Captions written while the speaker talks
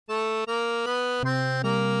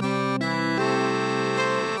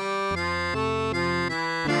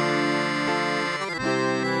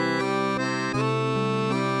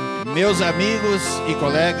Meus amigos e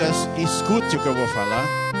colegas, escute o que eu vou falar.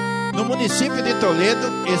 No município de Toledo,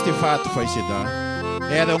 este fato foi se dar.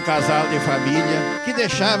 Era um casal de família que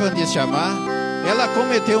deixavam de se amar. Ela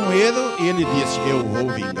cometeu um erro e ele disse: eu vou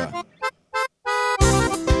vingar.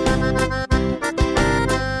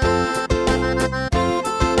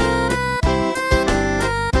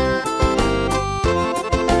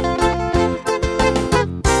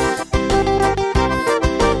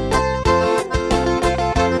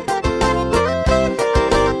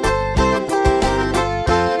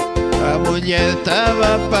 A mulher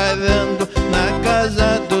tava parando na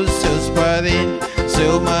casa dos seus parentes.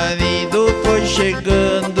 Seu marido foi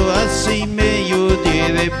chegando assim meio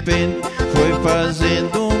de repente. Foi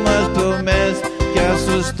fazendo umas promessas que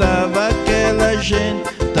assustava aquela gente.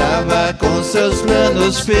 Tava com seus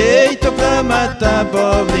planos feitos pra matar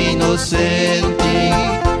pobre inocente.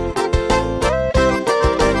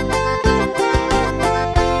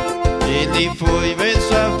 Ele foi ver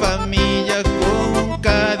sua família com um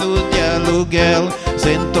carro de aluguel.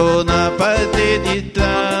 Sentou na parte de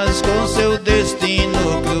trás com seu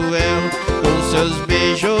destino cruel, com seus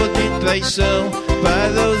beijos de traição,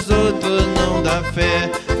 para os outros não dá fé.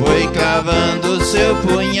 Foi cravando seu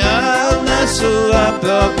punhal na sua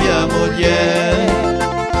própria mulher.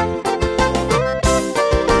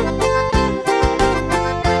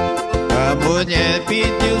 A mulher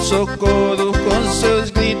pediu socorro com seus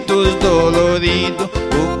gritos doloridos.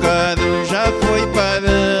 O carro já foi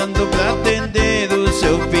parando pra atender o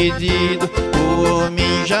seu pedido. O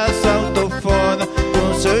homem já saltou fora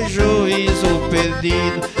com seu juízo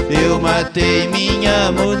perdido. Eu matei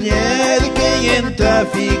minha mulher, quem entra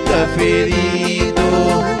fica ferido.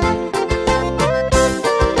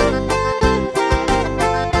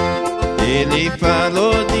 Ele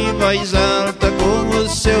falou de voz alta com o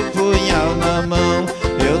seu punhal na mão: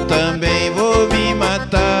 eu também vou me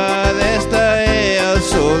matar, esta é a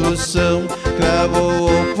solução. Cravou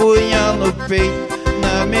o punhal no peito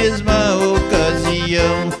na mesma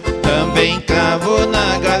ocasião. Também cravou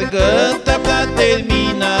na garganta pra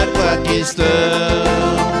terminar com a questão.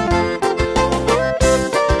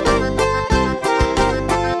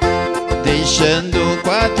 Deixando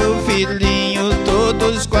 4 filhinhos,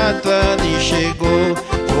 todos 4 ali chegou.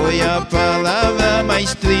 Foi a palavra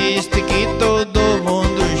mais triste que todo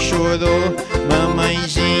mundo chorou.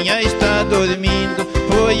 Mamãezinha está dormindo,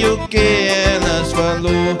 foi o que elas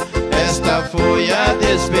falou. Esta foi a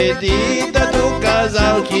despedida do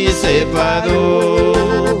casal que separou.